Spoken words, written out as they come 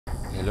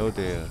Hello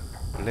there,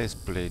 let's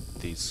play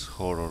this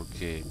horror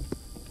game.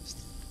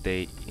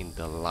 Stay in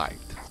the light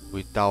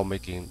without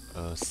making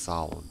a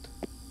sound.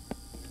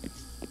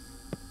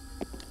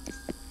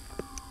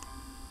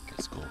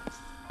 Let's go.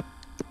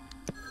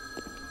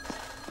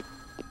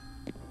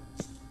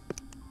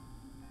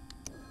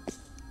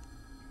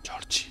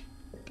 Georgie.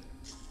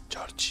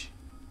 Georgie.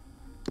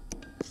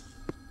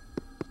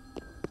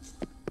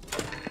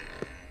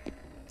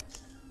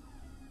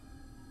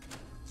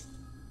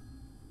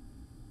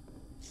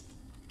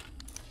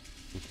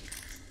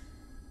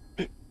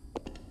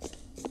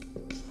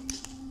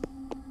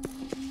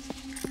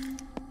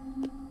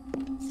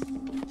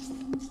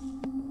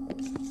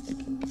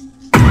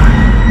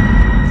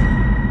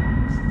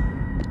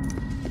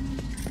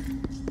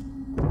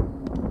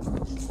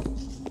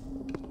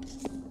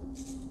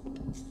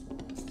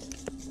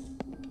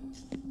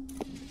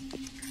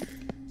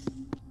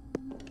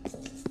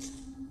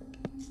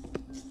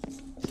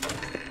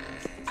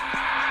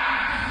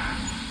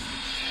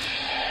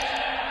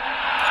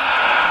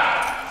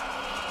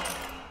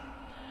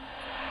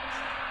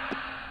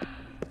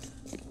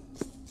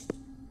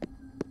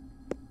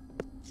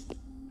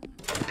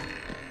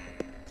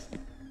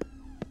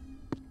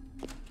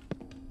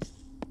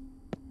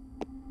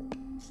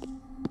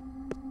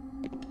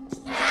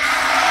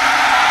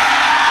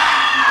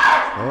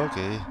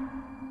 Okay,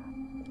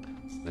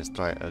 let's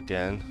try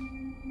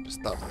again.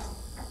 Start.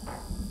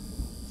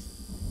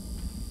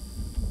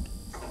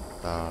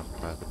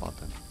 Press the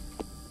button.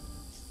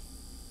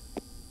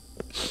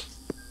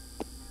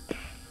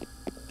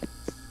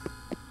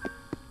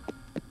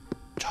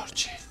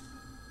 Georgie.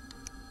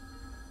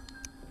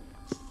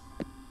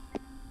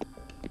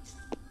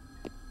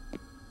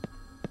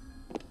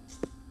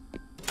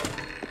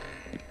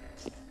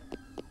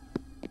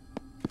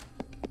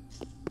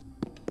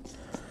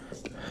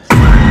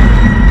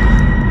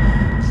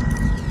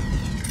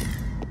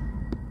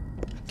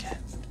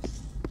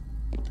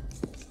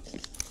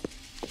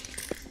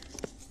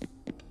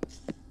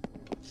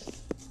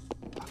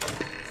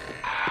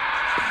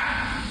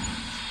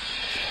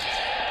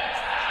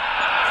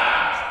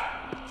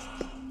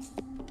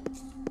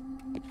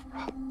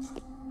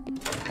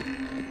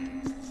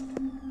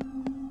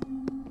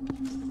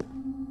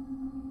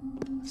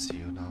 See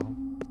you now.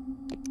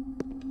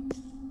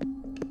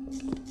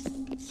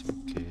 It's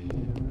okay.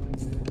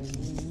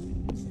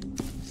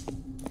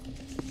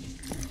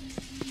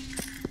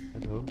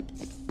 Hello.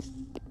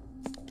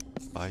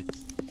 Bye.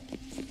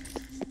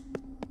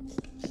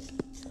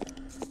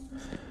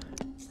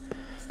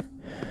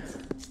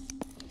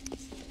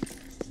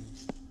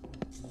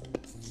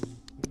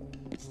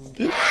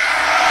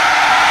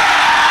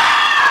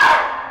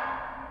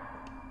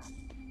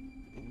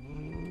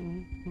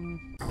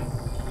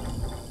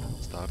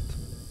 Start.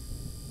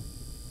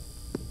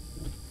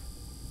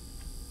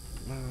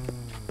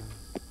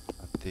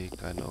 I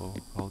think I know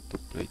how to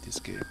play this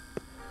game.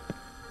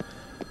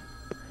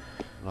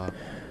 Run,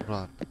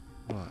 run,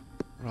 run,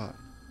 run,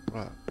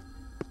 run.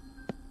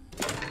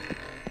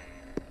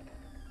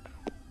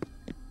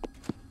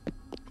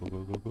 Go, go,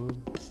 go, go.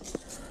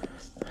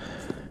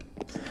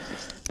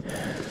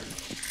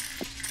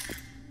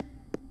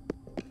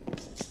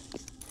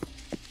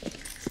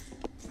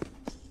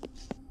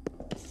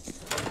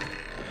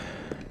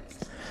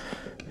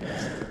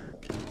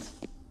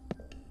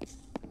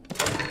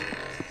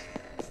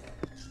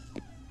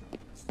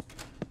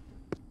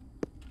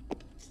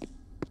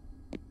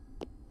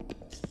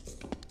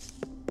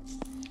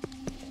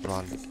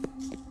 Run,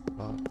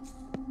 run.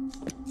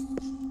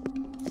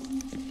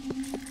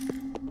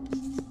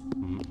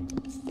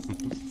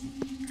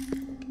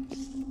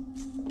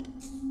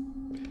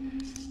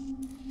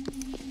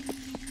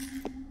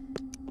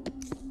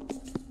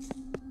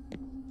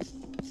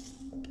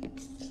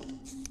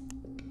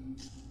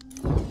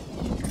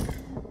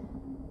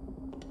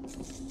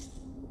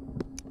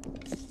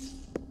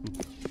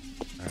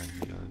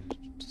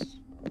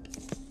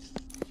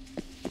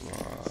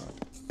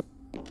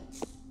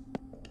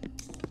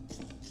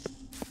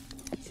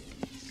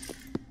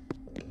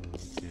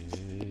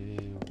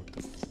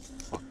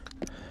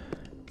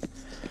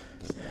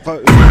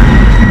 Fuck.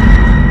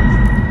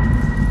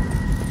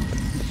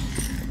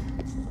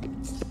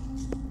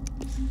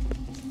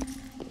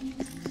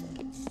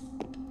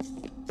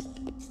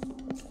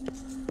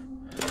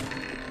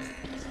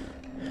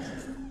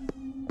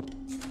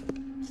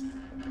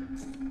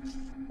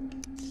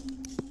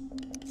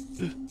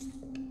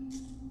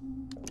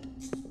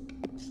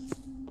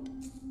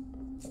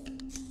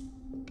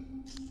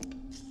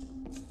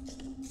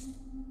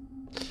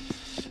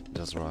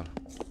 Just run.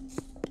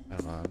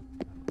 And run.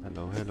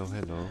 Hello, hello,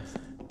 hello.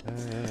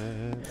 Hello.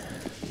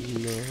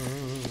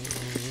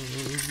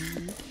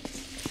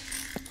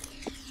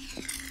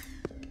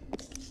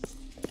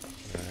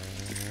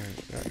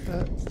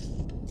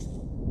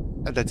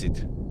 And that's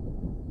it.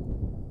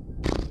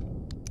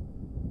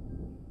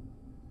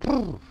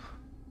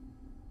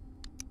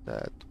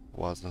 That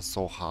wasn't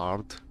so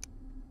hard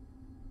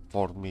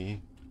for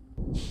me.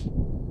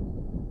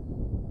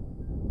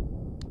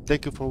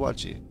 Thank you for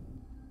watching.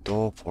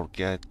 Don't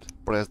forget,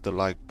 press the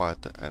like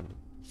button and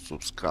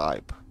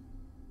subscribe.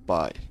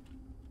 Bye.